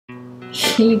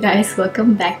Hey you guys,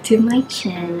 welcome back to my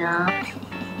channel.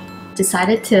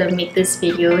 Decided to make this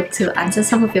video to answer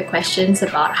some of your questions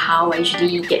about how I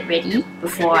usually get ready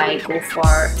before I go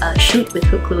for a shoot with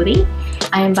hook clothing.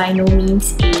 I am by no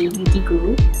means a beauty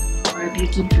guru or a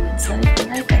beauty influencer, I feel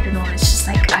like. I don't know, it's just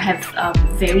like I have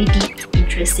very deep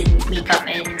interest in makeup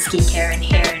and skincare and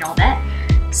hair and all that.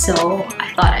 So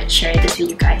I thought I'd share this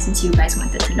with you guys since you guys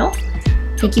wanted to know.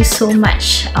 Thank you so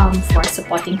much for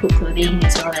supporting Hook Clothing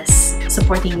as well as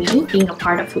supporting me, being a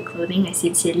part of Hook Clothing. I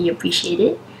sincerely appreciate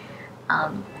it.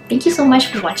 Thank you so much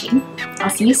for watching.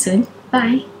 I'll see you soon.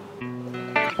 Bye!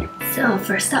 So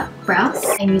first up, brows.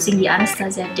 I'm using the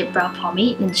Anastasia Brow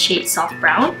Pomade in the shade Soft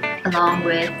Brown along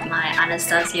with my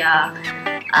Anastasia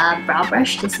brow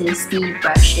brush. This is the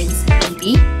brush in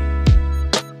 7B.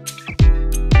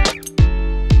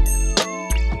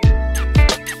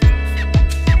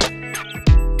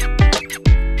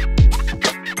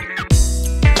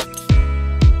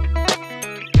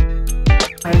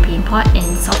 Pot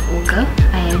in Soft Ochre.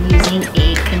 I am using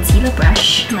a concealer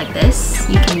brush like this.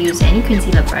 You can use any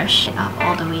concealer brush up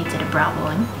all the way to the brow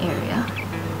bone area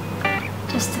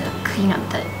just to clean up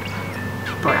the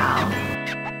brow.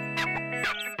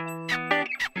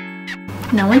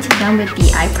 Now once you're done with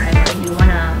the eye primer, you want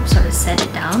to sort of set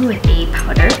it down with a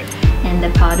powder, and the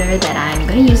powder that I'm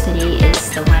going to use today is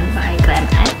the one by Glam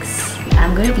X.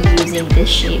 I'm going to be using this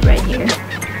shade right here.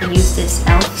 I use this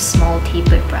e.l.f. small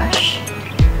tapered brush.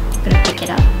 I'm gonna pick it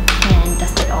up and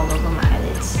dust it all over my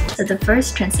eyelids. So the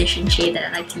first transition shade that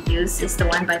I like to use is the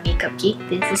one by Makeup Geek.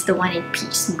 This is the one in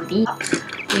Peach Smoothie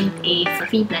with a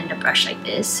fluffy blender brush like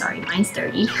this. Sorry, mine's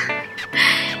dirty.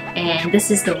 And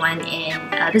this is the one in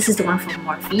this is the one from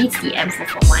Morphe. It's the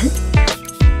M441.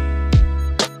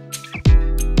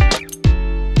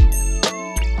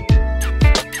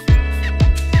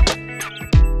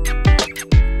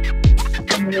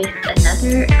 With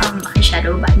another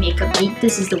eyeshadow by Makeup Geek.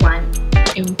 This is the one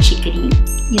in Chickadee.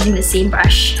 Using the same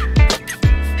brush,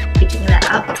 picking that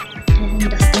up and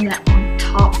dusting that on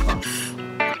top of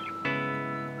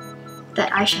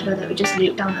that eyeshadow that we just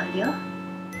laid down earlier.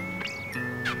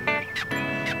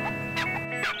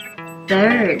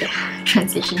 Third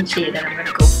transition shade that I'm going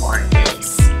to go for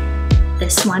is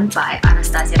this one by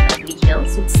Anastasia Beverly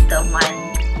Hills. It's the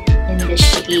one in the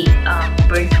shade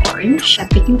Burnt Orange. I'm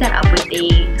picking that up with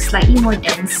a slightly more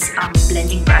dense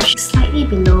blending brush, slightly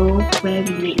below where we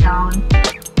laid down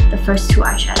the first two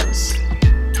eyeshadows.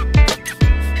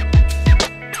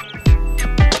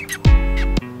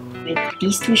 With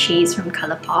these two shades from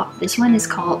Colorpop, this one is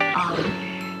called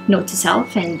Note to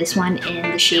Self, and this one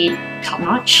in the shade Top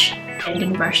Notch.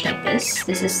 Blending brush like this.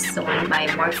 This is the one by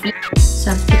Morphe.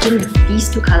 So I'm picking these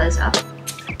two colors up.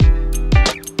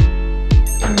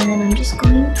 And then I'm just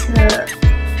going to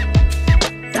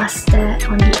dust that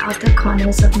on the outer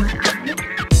corners of my eye.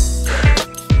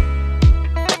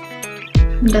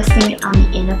 I'm dusting it on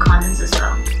the inner corners as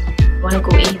well. You want to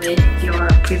go in with your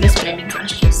previous blending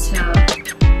brush just to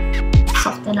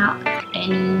soften out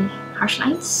any harsh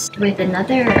lines. With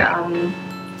another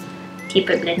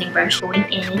tapered blending brush, going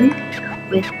in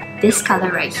with this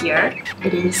color right here.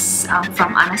 It is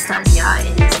from Anastasia.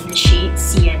 It is in the shade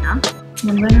Sienna. And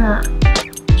I'm gonna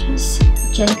just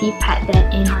gently pat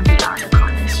that in on the outer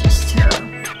corners just to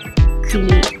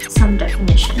create some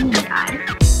definition in the eye.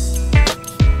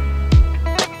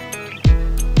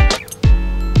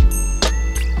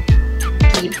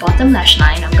 The bottom lash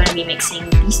line, I'm going to be mixing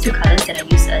these two colors that I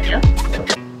used earlier.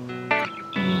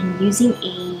 And using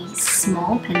a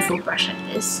small pencil brush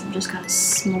like this, I'm just going to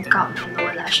smoke out my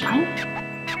lower lash line.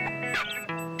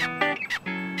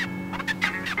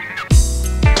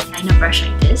 Liner brush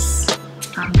like this.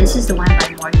 This is the one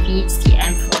by Morphe. It's the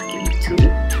M432.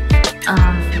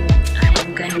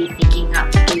 I'm going to be picking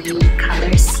up the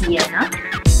color Sienna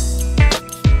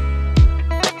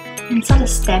and sort of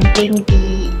stamping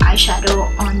the eyeshadow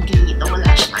on the lower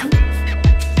lash line.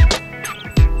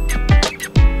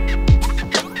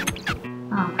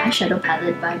 Eyeshadow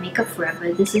palette by Makeup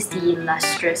Forever. This is the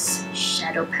Lustrous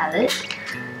shadow palette.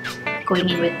 Going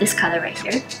in with this color right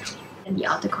here. And the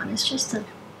outer corners just a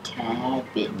tad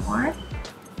bit more.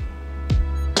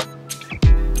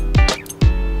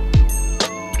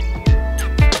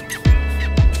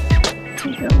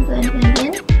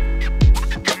 Blend.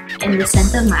 In the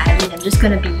center of my eyelid, I'm just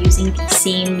going to be using the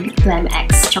same Glam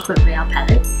X Chocolate Royale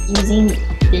palette. Using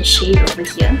this shade over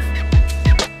here.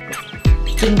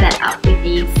 Picking that up with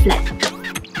a flat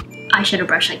eyeshadow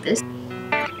brush like this.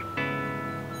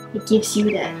 It gives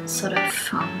you that sort of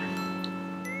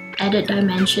added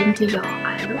dimension to your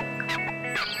eye look.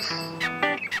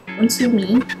 Don't sue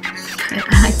me.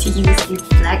 I like to use the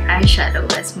black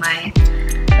eyeshadow as my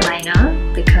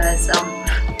liner because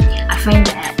I find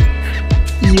that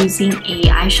using a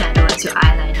eyeshadow as your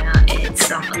eyeliner, it's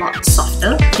a lot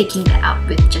softer, picking that up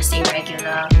with just a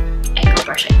regular angle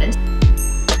brush like this.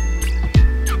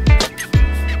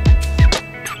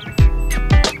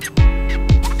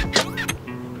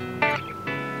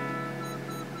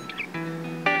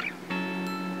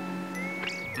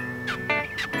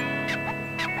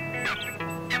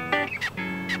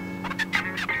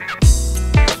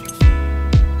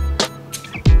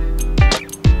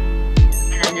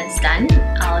 Done,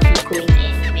 I'll be going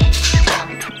in with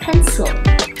a pencil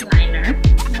liner.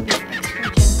 I'll be extra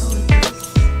gentle with this.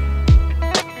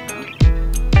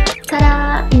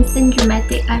 Ta-da! Instant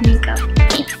dramatic eye makeup.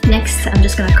 Next, I'm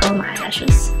just gonna curl my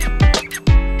eyelashes.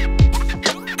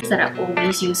 That I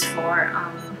always use for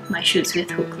my shoots with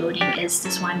hook loading is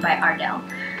this one by Ardell.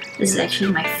 This is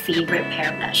actually my favorite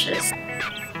pair of lashes.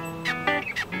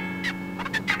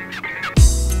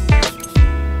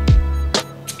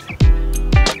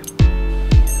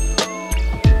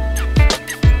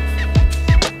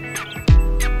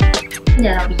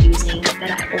 That I'll be using,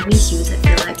 that I always use, I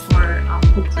feel like, for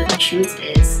hook loading shoots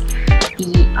is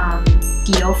the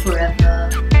Dior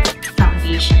Forever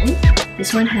foundation.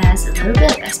 This one has a little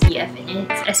bit of SPF in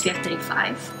it, it's SPF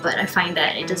 35, but I find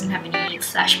that it doesn't have any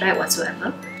flashback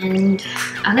whatsoever. And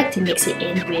I like to mix it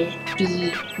in with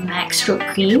the MAC Strobe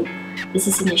Cream. This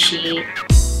is in the shade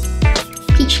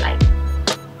Peachlite.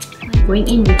 I'm going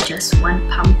in with just one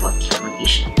pump of the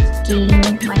foundation.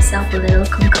 Giving myself a little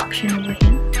concoction over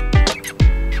here.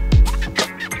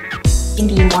 In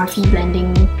the Morphe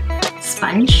blending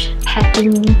sponge,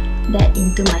 patting that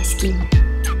into my skin.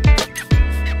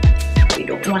 You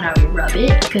don't want to rub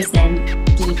it because then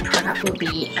the product will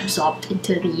be absorbed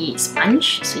into the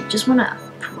sponge, so you just want to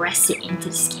press it into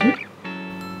the skin.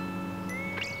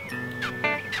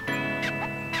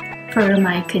 For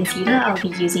my concealer, I'll be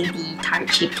using the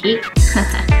Tarte Shape Tape,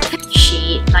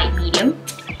 shade light medium.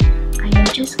 I am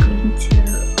just going to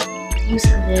use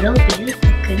a little bit of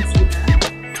concealer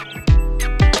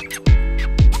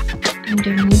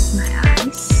underneath my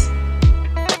eyes,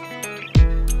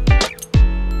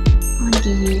 on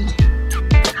the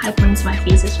high points of my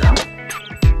face as well,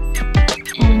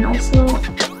 and also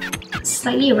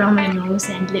slightly around my nose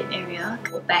and lip area.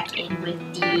 Go back in with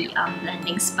the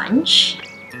blending sponge,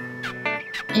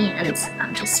 and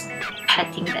I'm just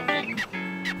patting that in.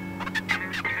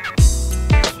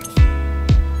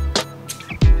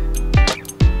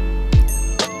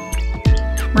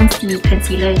 Once the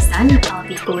concealer is done, I'll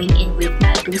be going in with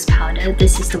my loose powder.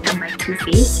 This is the one by Too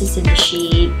Faced. It's in the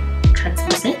shade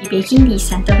Translucent. I'm baking the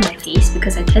center of my face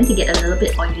because I tend to get a little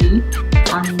bit oily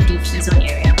on the T-zone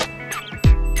area.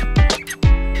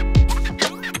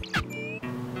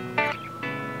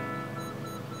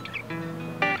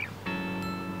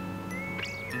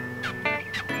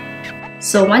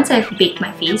 So once I've baked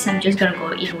my face, I'm just gonna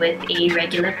go in with a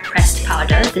regular pressed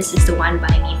powder. This is the one by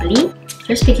Maybelline.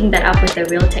 Just picking that up with the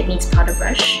Real Techniques powder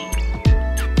brush.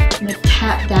 I'm gonna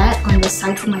tap that on the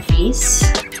sides of my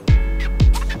face.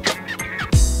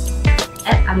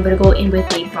 I'm gonna go in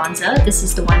with a bronzer. This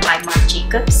is the one by Marc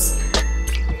Jacobs.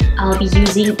 I'll be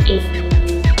using a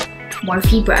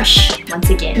Morphe brush once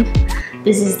again.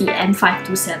 This is the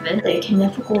M527. You can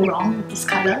never go wrong with this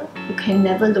color. You can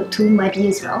never look too muddy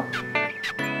as well.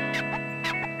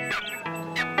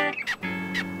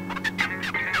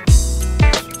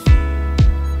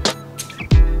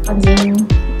 Bronzing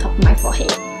the top of my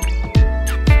forehead.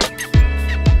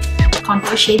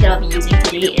 Contour shade that I'll be using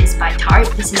today is by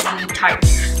Tarte. This is the Tarte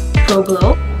Pro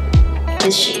Glow.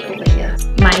 This shade over here.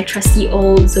 My trusty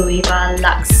old Zoeva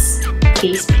Luxe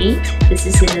face paint. This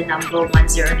is in the number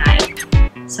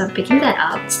 109. So I'm picking that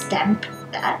up, stamp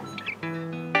that.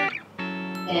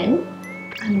 Then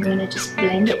I'm gonna just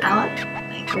blend it out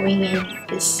by going in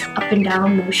this up and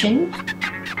down motion.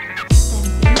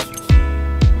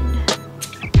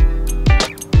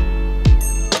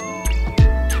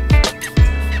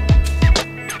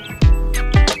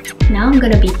 Now I'm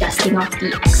going to be dusting off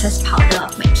the excess powder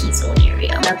of my T-zone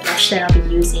area. The blush that I'll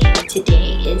be using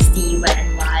today is the Wet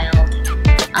n Wild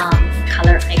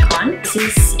Color Icon. This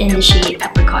is in the shade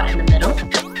Apricot in the middle.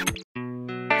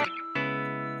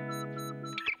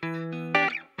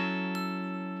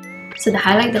 So the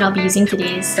highlight that I'll be using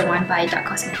today is the one by Dark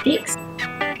Cosmetics.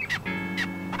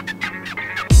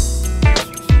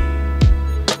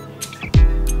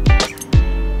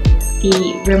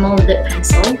 The Rimmel lip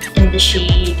pencil in the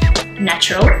shade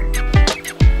Natural.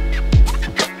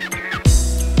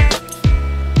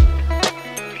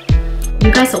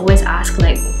 You guys always ask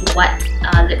like what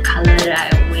lip color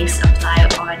that I always apply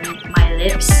on my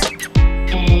lips,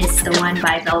 and it's the one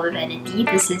by Vanity.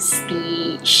 This is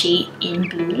the shade in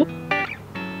blue.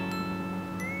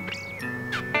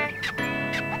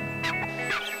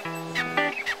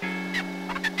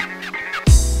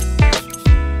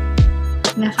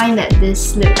 And I find that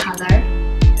this lip color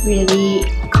really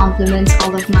complements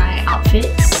all of my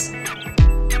outfits.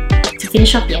 To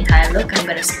finish off the entire look, I'm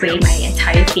going to spray my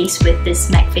entire face with this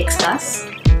MAC Fix Plus.